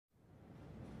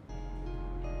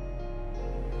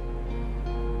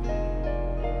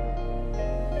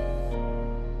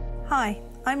Hi,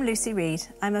 I'm Lucy Reed.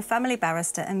 I'm a family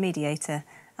barrister and mediator,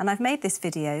 and I've made this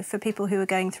video for people who are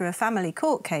going through a family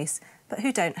court case but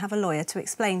who don't have a lawyer to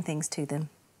explain things to them.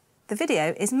 The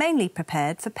video is mainly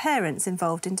prepared for parents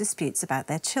involved in disputes about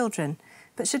their children,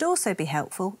 but should also be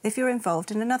helpful if you're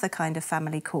involved in another kind of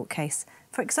family court case,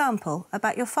 for example,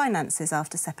 about your finances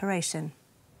after separation.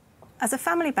 As a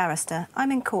family barrister,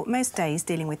 I'm in court most days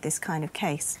dealing with this kind of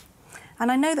case. And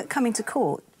I know that coming to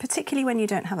court, particularly when you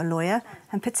don't have a lawyer,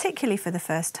 and particularly for the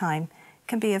first time,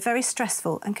 can be a very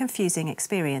stressful and confusing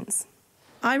experience.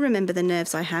 I remember the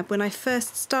nerves I had when I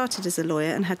first started as a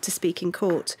lawyer and had to speak in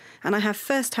court, and I have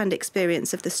first-hand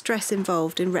experience of the stress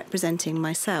involved in representing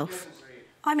myself.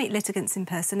 I meet litigants in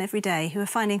person every day who are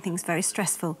finding things very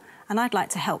stressful, and I'd like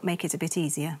to help make it a bit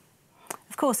easier.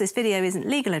 Of course, this video isn't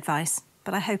legal advice,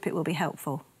 but I hope it will be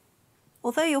helpful.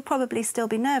 Although you'll probably still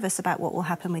be nervous about what will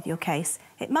happen with your case,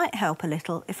 it might help a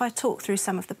little if I talk through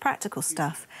some of the practical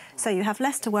stuff so you have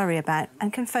less to worry about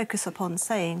and can focus upon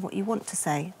saying what you want to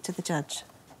say to the judge.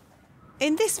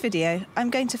 In this video,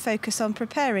 I'm going to focus on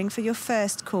preparing for your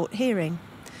first court hearing.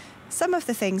 Some of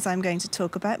the things I'm going to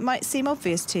talk about might seem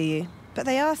obvious to you, but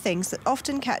they are things that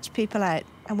often catch people out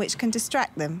and which can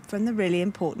distract them from the really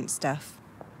important stuff.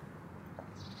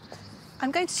 I'm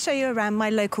going to show you around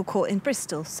my local court in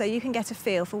Bristol so you can get a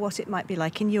feel for what it might be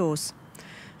like in yours.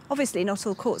 Obviously not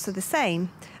all courts are the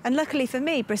same, and luckily for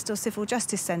me, Bristol Civil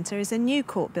Justice Centre is a new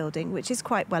court building which is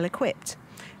quite well equipped,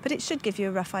 but it should give you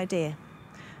a rough idea.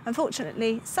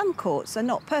 Unfortunately, some courts are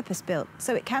not purpose-built,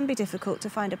 so it can be difficult to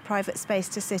find a private space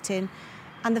to sit in,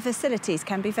 and the facilities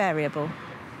can be variable.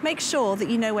 Make sure that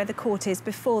you know where the court is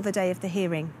before the day of the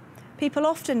hearing. People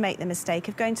often make the mistake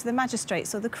of going to the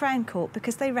magistrates or the Crown Court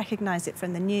because they recognise it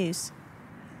from the news.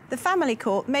 The family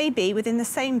court may be within the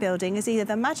same building as either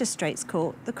the Magistrates'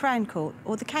 Court, the Crown Court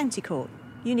or the County Court.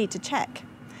 You need to check.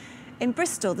 In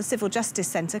Bristol, the Civil Justice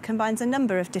Centre combines a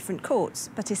number of different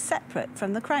courts, but is separate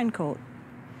from the Crown Court.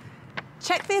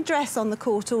 Check the address on the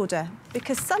court order,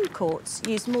 because some courts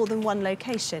use more than one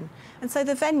location, and so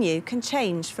the venue can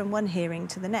change from one hearing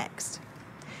to the next.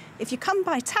 If you come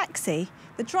by taxi,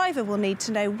 the driver will need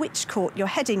to know which court you're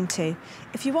heading to.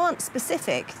 If you aren't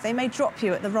specific, they may drop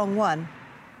you at the wrong one.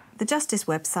 The Justice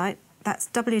website, that's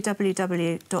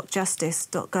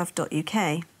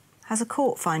www.justice.gov.uk, has a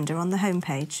court finder on the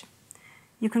homepage.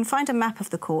 You can find a map of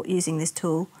the court using this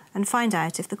tool and find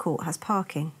out if the court has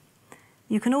parking.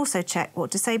 You can also check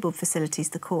what disabled facilities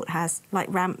the court has,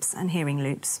 like ramps and hearing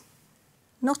loops.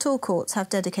 Not all courts have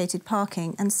dedicated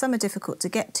parking, and some are difficult to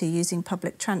get to using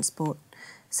public transport,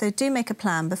 so do make a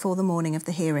plan before the morning of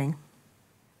the hearing.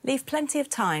 Leave plenty of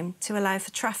time to allow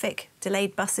for traffic,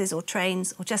 delayed buses or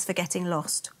trains, or just for getting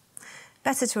lost.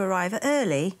 Better to arrive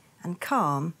early and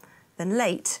calm than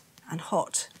late and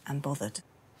hot and bothered.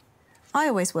 I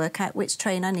always work out which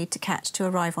train I need to catch to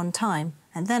arrive on time,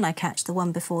 and then I catch the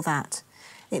one before that.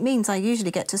 It means I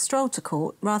usually get to stroll to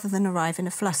court rather than arrive in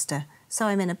a fluster, so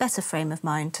I'm in a better frame of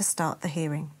mind to start the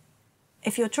hearing.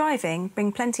 If you're driving,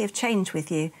 bring plenty of change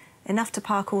with you, enough to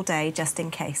park all day just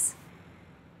in case.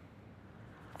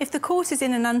 If the court is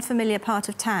in an unfamiliar part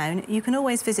of town, you can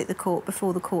always visit the court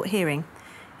before the court hearing.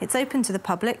 It's open to the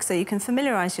public, so you can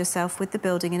familiarise yourself with the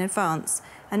building in advance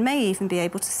and may even be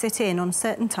able to sit in on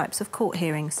certain types of court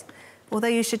hearings. Although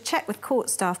you should check with court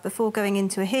staff before going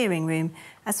into a hearing room,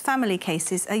 as family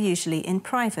cases are usually in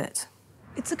private.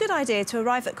 It's a good idea to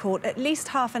arrive at court at least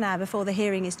half an hour before the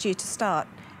hearing is due to start.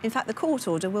 In fact, the court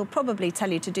order will probably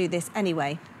tell you to do this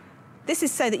anyway. This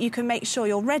is so that you can make sure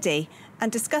you're ready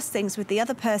and discuss things with the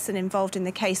other person involved in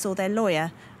the case or their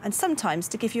lawyer, and sometimes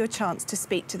to give you a chance to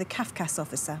speak to the CAFCASS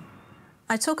officer.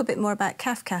 I talk a bit more about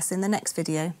CAFCASS in the next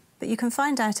video, but you can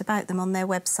find out about them on their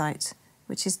website,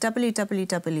 which is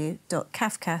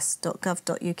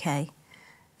www.cafcass.gov.uk.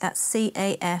 That's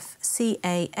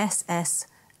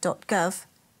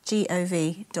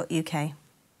cafcass.gov.uk.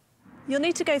 You'll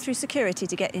need to go through security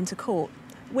to get into court.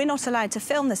 We're not allowed to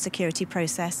film the security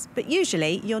process, but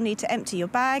usually you'll need to empty your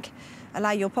bag,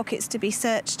 allow your pockets to be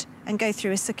searched, and go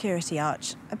through a security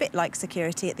arch, a bit like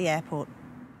security at the airport.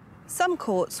 Some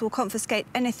courts will confiscate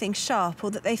anything sharp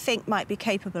or that they think might be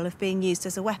capable of being used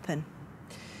as a weapon.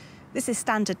 This is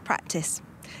standard practice.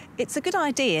 It's a good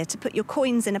idea to put your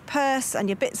coins in a purse and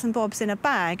your bits and bobs in a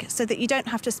bag so that you don't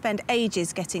have to spend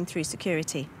ages getting through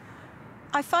security.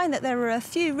 I find that there are a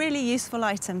few really useful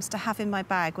items to have in my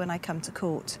bag when I come to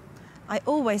court. I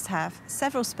always have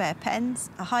several spare pens,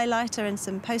 a highlighter and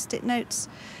some post-it notes,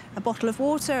 a bottle of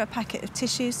water, a packet of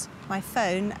tissues, my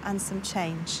phone and some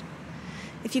change.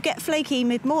 If you get flaky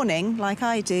mid-morning, like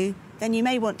I do, then you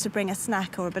may want to bring a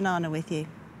snack or a banana with you.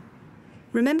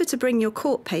 Remember to bring your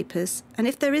court papers, and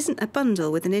if there isn't a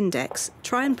bundle with an index,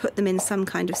 try and put them in some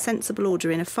kind of sensible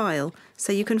order in a file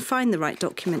so you can find the right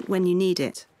document when you need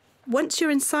it. Once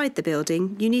you're inside the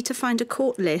building, you need to find a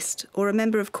court list or a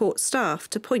member of court staff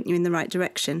to point you in the right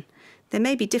direction. There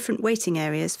may be different waiting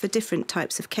areas for different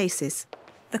types of cases.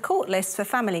 The court lists for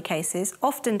family cases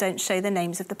often don't show the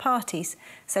names of the parties,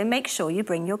 so make sure you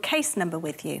bring your case number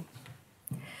with you,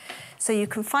 so you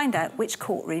can find out which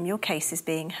courtroom your case is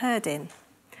being heard in.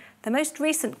 The most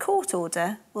recent court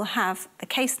order will have the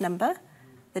case number,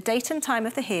 the date and time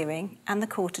of the hearing, and the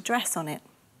court address on it.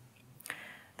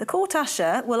 The court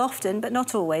usher will often, but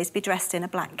not always, be dressed in a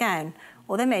black gown,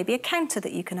 or there may be a counter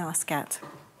that you can ask at.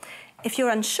 If you're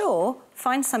unsure,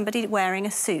 find somebody wearing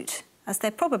a suit, as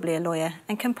they're probably a lawyer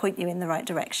and can point you in the right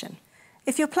direction.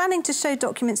 If you're planning to show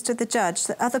documents to the judge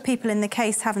that other people in the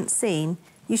case haven't seen,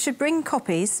 you should bring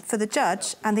copies for the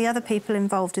judge and the other people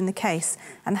involved in the case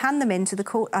and hand them in to the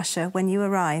court usher when you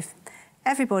arrive.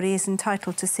 Everybody is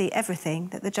entitled to see everything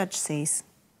that the judge sees.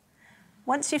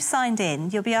 Once you've signed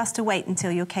in, you'll be asked to wait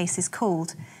until your case is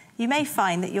called. You may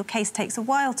find that your case takes a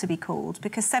while to be called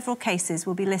because several cases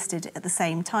will be listed at the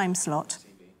same time slot.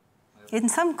 In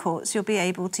some courts, you'll be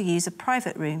able to use a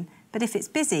private room, but if it's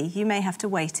busy, you may have to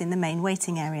wait in the main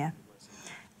waiting area.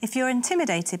 If you're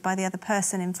intimidated by the other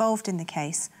person involved in the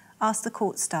case, ask the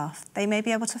court staff. They may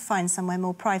be able to find somewhere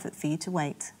more private for you to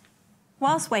wait.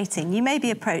 Whilst waiting, you may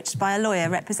be approached by a lawyer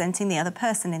representing the other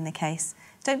person in the case.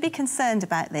 Don't be concerned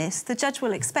about this. The judge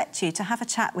will expect you to have a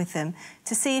chat with them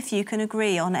to see if you can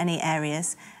agree on any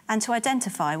areas and to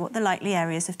identify what the likely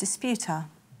areas of dispute are.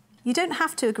 You don't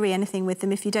have to agree anything with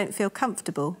them if you don't feel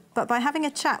comfortable, but by having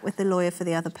a chat with the lawyer for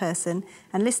the other person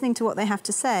and listening to what they have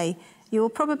to say, you will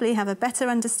probably have a better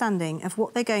understanding of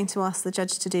what they're going to ask the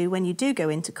judge to do when you do go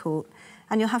into court,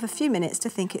 and you'll have a few minutes to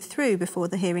think it through before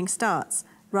the hearing starts,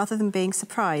 rather than being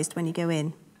surprised when you go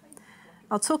in.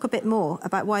 I'll talk a bit more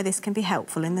about why this can be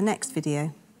helpful in the next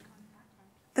video.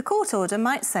 The court order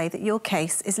might say that your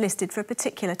case is listed for a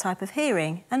particular type of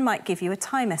hearing and might give you a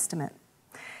time estimate.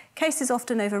 Cases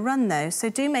often overrun though, so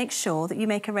do make sure that you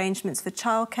make arrangements for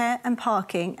childcare and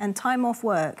parking and time off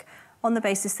work on the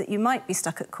basis that you might be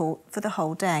stuck at court for the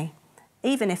whole day,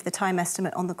 even if the time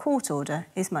estimate on the court order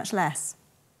is much less.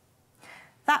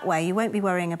 That way you won't be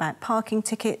worrying about parking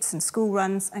tickets and school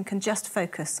runs and can just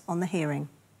focus on the hearing.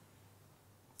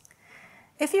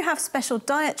 If you have special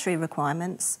dietary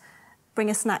requirements, bring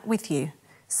a snack with you.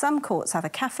 Some courts have a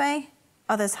cafe,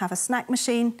 others have a snack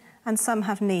machine, and some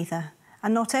have neither.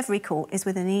 And not every court is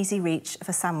within easy reach of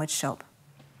a sandwich shop.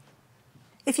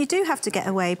 If you do have to get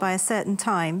away by a certain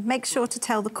time, make sure to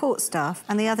tell the court staff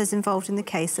and the others involved in the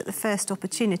case at the first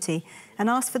opportunity and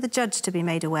ask for the judge to be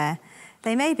made aware.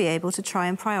 They may be able to try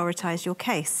and prioritise your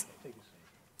case.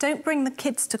 Don't bring the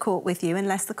kids to court with you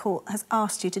unless the court has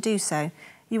asked you to do so.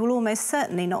 You will almost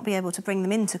certainly not be able to bring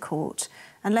them into court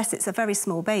unless it's a very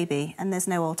small baby and there's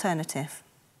no alternative.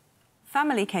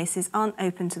 Family cases aren't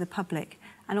open to the public,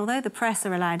 and although the press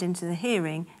are allowed into the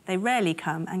hearing, they rarely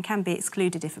come and can be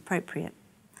excluded if appropriate.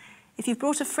 If you've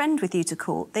brought a friend with you to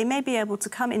court, they may be able to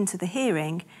come into the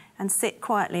hearing and sit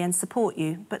quietly and support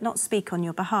you, but not speak on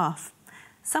your behalf.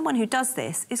 Someone who does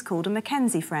this is called a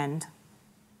Mackenzie friend.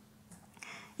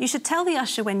 You should tell the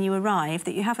usher when you arrive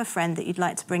that you have a friend that you'd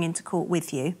like to bring into court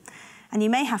with you, and you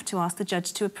may have to ask the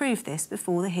judge to approve this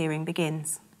before the hearing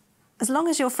begins. As long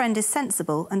as your friend is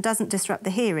sensible and doesn't disrupt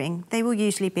the hearing, they will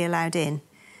usually be allowed in.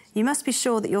 You must be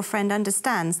sure that your friend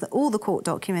understands that all the court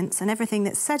documents and everything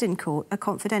that's said in court are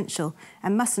confidential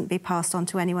and mustn't be passed on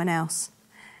to anyone else.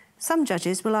 Some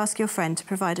judges will ask your friend to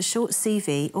provide a short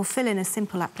CV or fill in a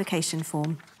simple application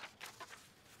form.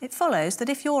 It follows that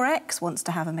if your ex wants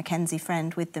to have a Mackenzie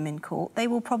friend with them in court, they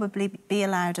will probably be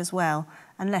allowed as well,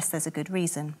 unless there's a good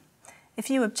reason. If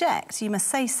you object, you must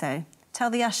say so. Tell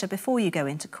the usher before you go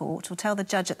into court or tell the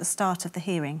judge at the start of the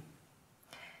hearing.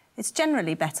 It's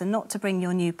generally better not to bring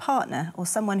your new partner or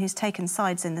someone who's taken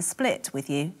sides in the split with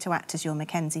you to act as your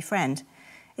Mackenzie friend.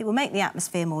 It will make the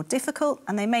atmosphere more difficult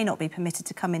and they may not be permitted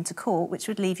to come into court, which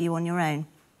would leave you on your own.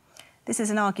 This is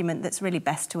an argument that's really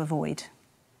best to avoid.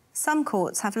 Some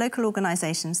courts have local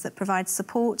organisations that provide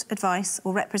support, advice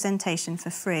or representation for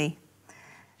free.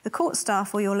 The court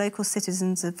staff or your local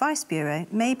Citizens Advice Bureau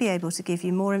may be able to give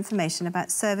you more information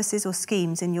about services or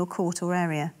schemes in your court or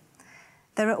area.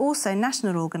 There are also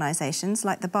national organisations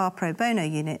like the Bar Pro Bono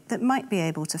Unit that might be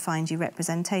able to find you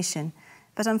representation,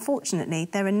 but unfortunately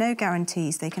there are no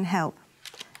guarantees they can help.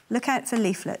 Look out for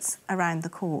leaflets around the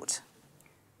court.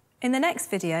 In the next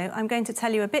video, I'm going to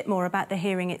tell you a bit more about the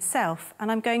hearing itself,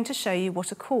 and I'm going to show you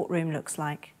what a courtroom looks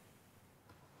like.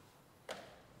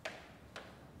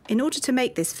 In order to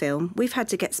make this film, we've had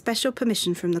to get special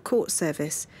permission from the court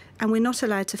service, and we're not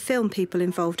allowed to film people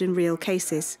involved in real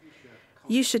cases.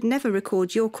 You should never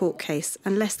record your court case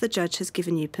unless the judge has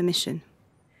given you permission.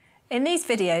 In these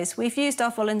videos, we've used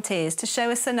our volunteers to show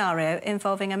a scenario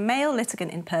involving a male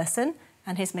litigant in person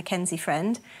and his Mackenzie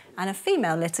friend, and a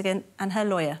female litigant and her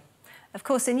lawyer. Of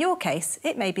course, in your case,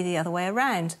 it may be the other way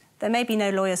around. There may be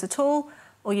no lawyers at all,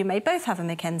 or you may both have a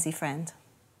Mackenzie friend.